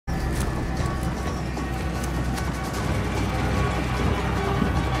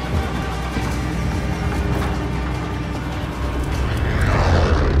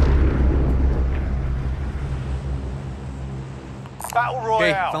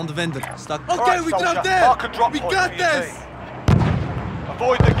out. Found the vendor. Stuck. Okay, Alright, we soldier. dropped there. Mark a drop We point got for your this. team.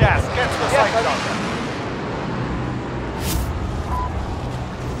 Avoid the gas. Get to the safe zone.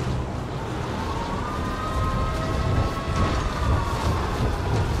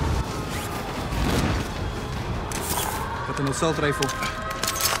 Got an assault rifle.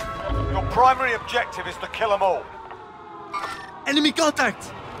 Your primary objective is to kill them all. Enemy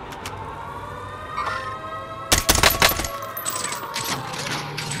contact!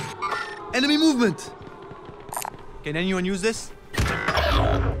 Enemy movement! Can anyone use this?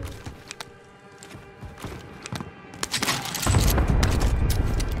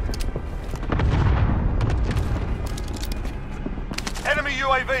 Enemy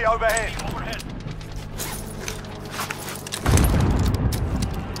UAV overhead.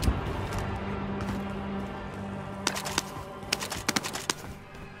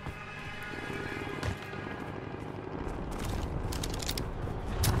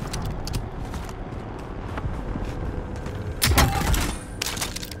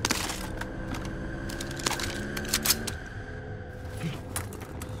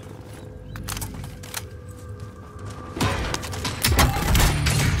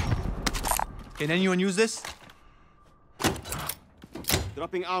 Can anyone use this?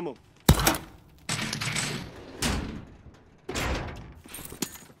 Dropping ammo.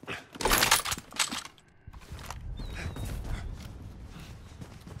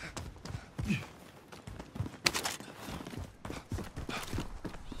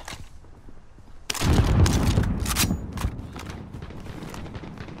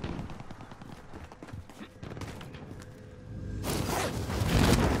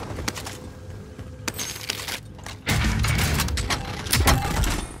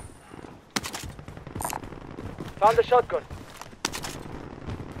 Found the shotgun.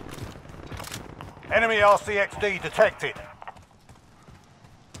 Enemy RCXD detected.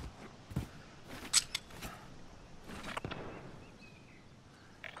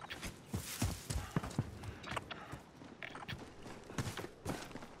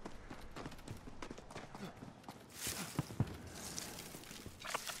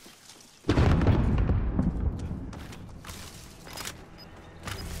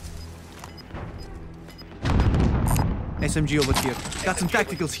 SMG over here. Got some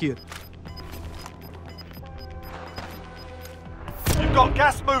tacticals here. You've got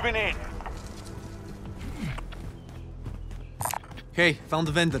gas moving in. Okay, found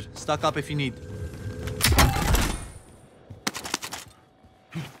the vendor. Stock up if you need.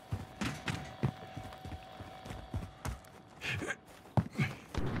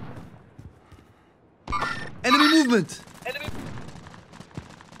 Enemy movement! Enemy.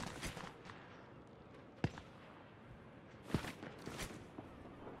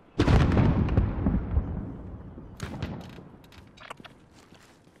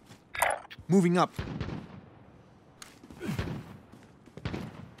 Moving up.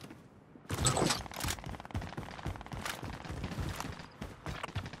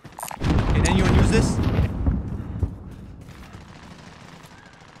 Can anyone use this?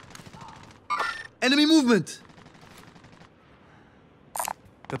 Enemy movement!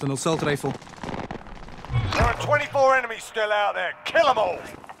 Got an assault rifle. There are 24 enemies still out there. Kill them all.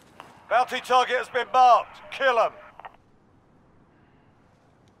 Bounty target has been marked. Kill them.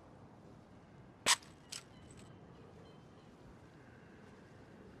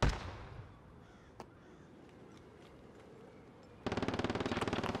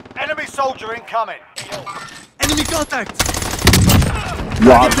 Enemy soldier incoming. Enemy contact!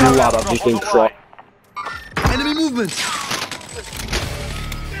 Ładnie, Drop on the way. Enemy movement!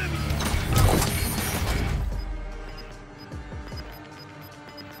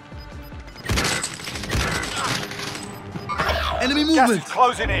 Enemy Gas movement! is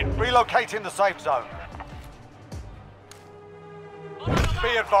closing in. Relocating the safe zone.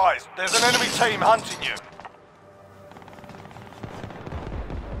 Be advised, there's an enemy team hunting you.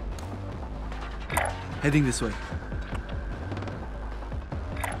 Heading this way.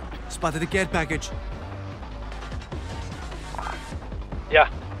 Spotted a care package. Yeah,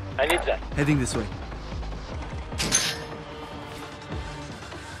 I need that. Heading this way.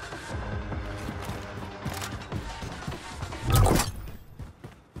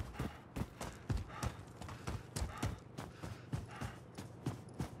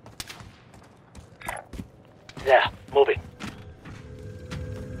 Yeah, moving.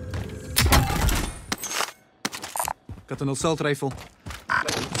 Got an assault rifle.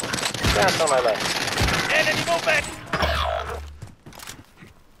 That's on my left. Enemy movement!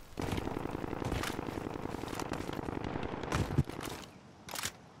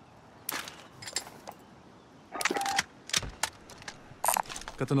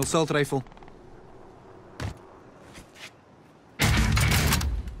 Got an assault rifle.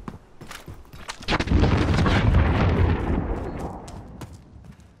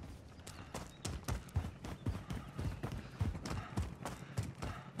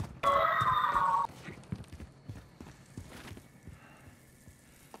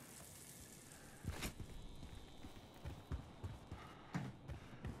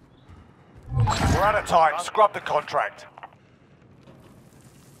 We're out of time. Scrub the contract.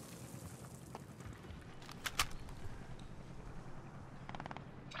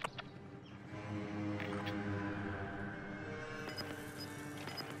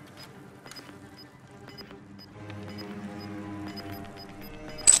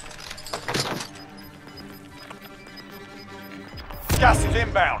 Gas is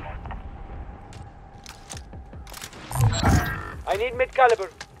inbound. I need mid-caliber.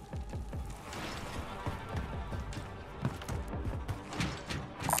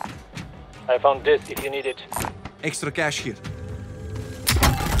 I found this if you need it. Extra cash here.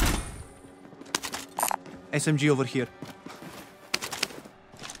 SMG over here.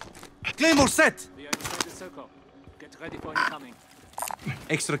 Claymore set! We are inside the circle. Get ready for incoming.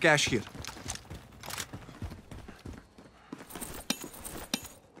 Extra cash here.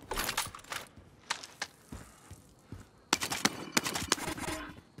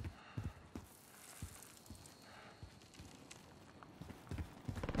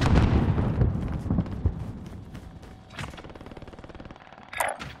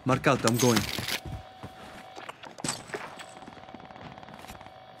 Mark out, I'm going.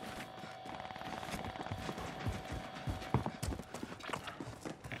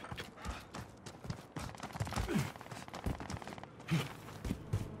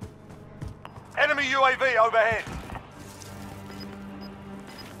 Enemy UAV overhead.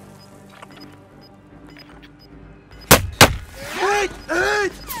 Wait!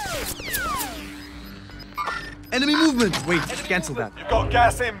 Enemy movement! Wait, cancel that. You've got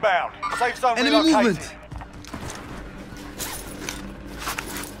gas inbound. Safe zone Enemy relocated. movement!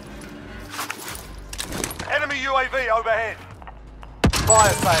 Enemy UAV overhead.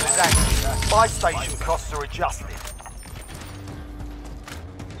 Fire sale is active. Buy station costs are adjusted.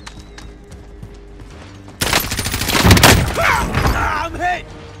 I'm hit!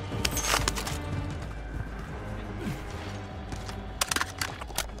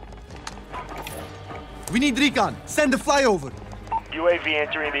 We need recon. Send a flyover. UAV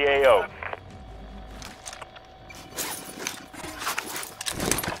entering the AO.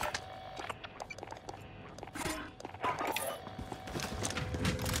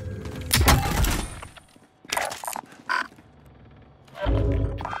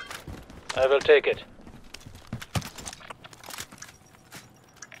 I will take it.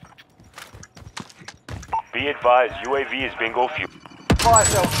 Be advised, UAV is bingo fuel. Fire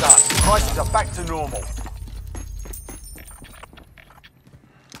sale's done. Prices are back to normal.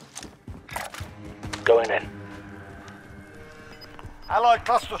 Going in. Allied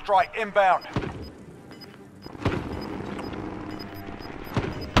cluster strike inbound.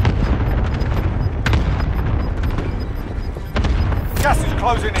 Gas is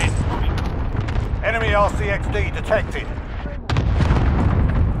closing in. Enemy RCXD detected.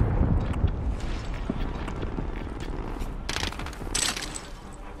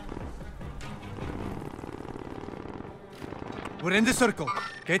 We're in the circle.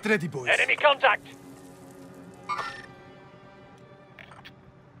 Get ready, boys. Enemy contact!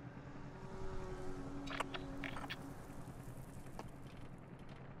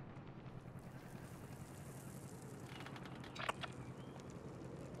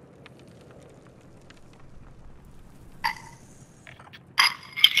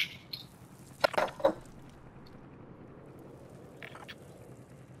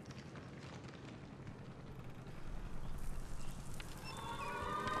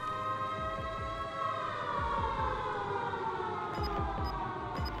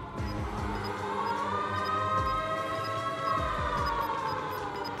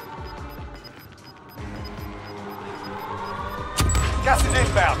 Gas is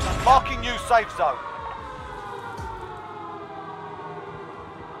inbound. Marking new safe zone.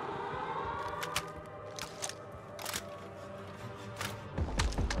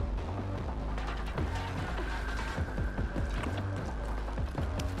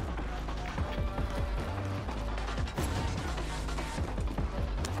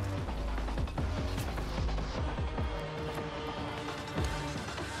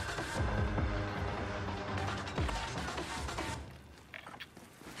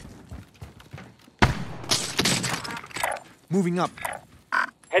 Moving up.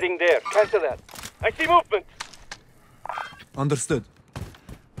 Heading there. Cancel that. I see movement. Understood.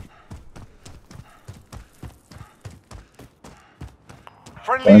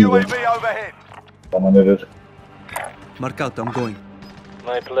 Friendly UAV overhead. Someone did it. Mark out, I'm going.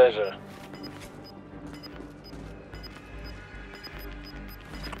 My pleasure.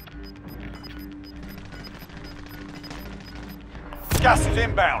 Gas is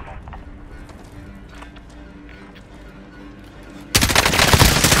inbound.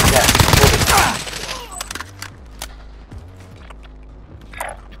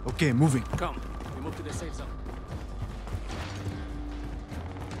 Okay, moving. Come. We move to the safe zone.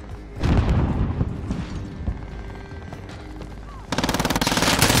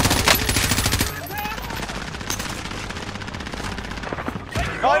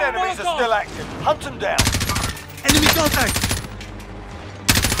 Nine enemies are still active. Hunt them down. Enemy contact!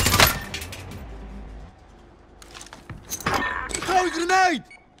 Throw a grenade!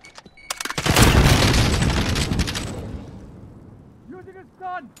 Using a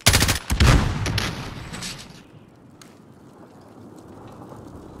stun!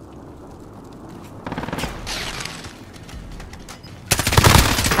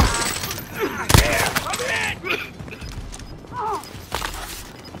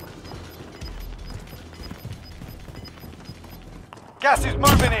 Gas is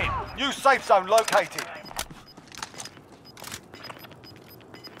moving in. New safe zone located.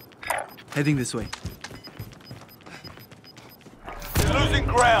 Heading this way. You're losing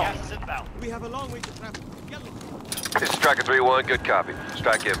ground. We have a long way to travel. Yellow. This is Striker 3-1, good copy.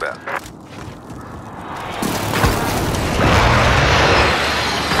 Strike inbound.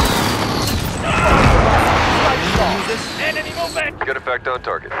 Enemy movement! Good effect on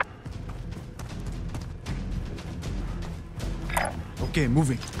target. Okay,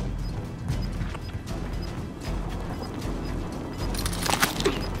 moving.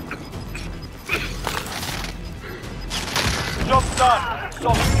 Job's done.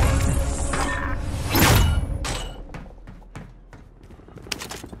 Solid.